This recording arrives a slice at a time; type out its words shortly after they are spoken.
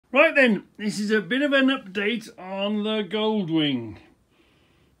Right then, this is a bit of an update on the Goldwing.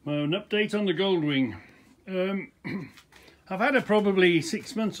 Well, an update on the Goldwing. I've had her probably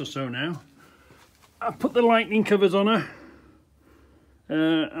 6 months or so now. I've put the lightning covers on her,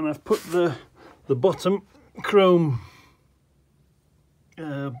 and I've put the bottom chrome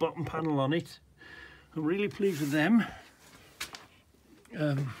bottom panel on it. I'm really pleased with them.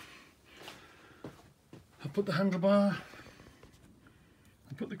 I put the handlebar.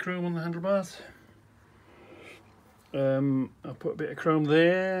 I put the chrome on the handlebars. I put a bit of chrome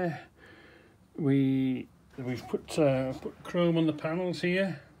there. We've put chrome on the panels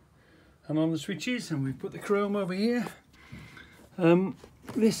here and on the switches, and we've put the chrome over here.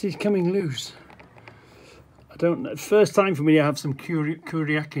 This is coming loose. I don't know. First time for me to have some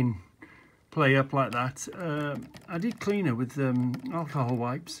Kuriakin play up like that. I did clean her with alcohol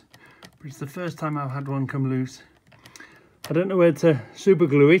wipes, but it's the first time I've had one come loose. I don't know where to super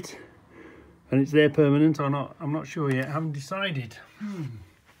glue it, and it's there permanent or not. I'm not sure yet. I haven't decided.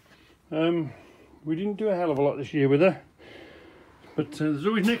 We didn't do a hell of a lot this year with her, but there's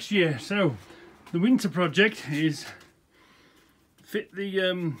always next year. So the winter project is fit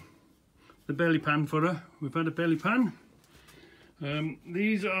the belly pan for her. We've had a belly pan.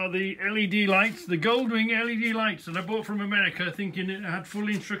 These are the LED lights, the Goldwing LED lights that I bought from America, thinking it had full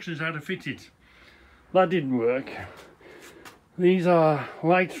instructions how to fit it. That didn't work. These are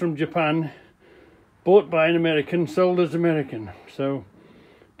lights from Japan, bought by an American, sold as American. So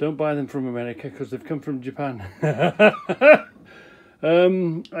don't buy them from America because they've come from Japan.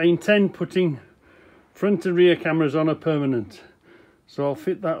 I intend putting front and rear cameras on a permanent, so I'll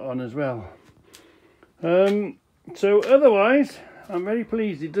fit that on as well. So otherwise, I'm very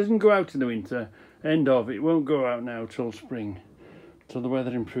pleased. It doesn't go out in the winter. End of. It won't go out now till spring, till the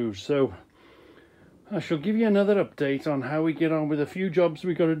weather improves. So I shall give you another update on how we get on with a few jobs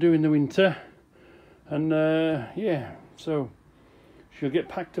we've got to do in the winter. And yeah, so she'll get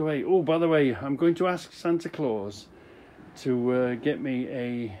packed away. Oh, by the way, I'm going to ask Santa Claus to get me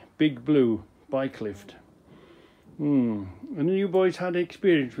a big blue bike lift. And you boys had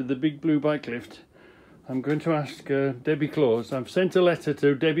experience with the big blue bike lift. I'm going to ask Debbie Claus. I've sent a letter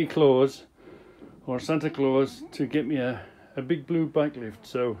to Debbie Claus or Santa Claus to get me a big blue bike lift.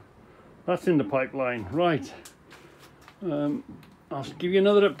 So that's in the pipeline. Right. I'll give you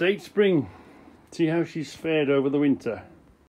another update spring. See how she's fared over the winter.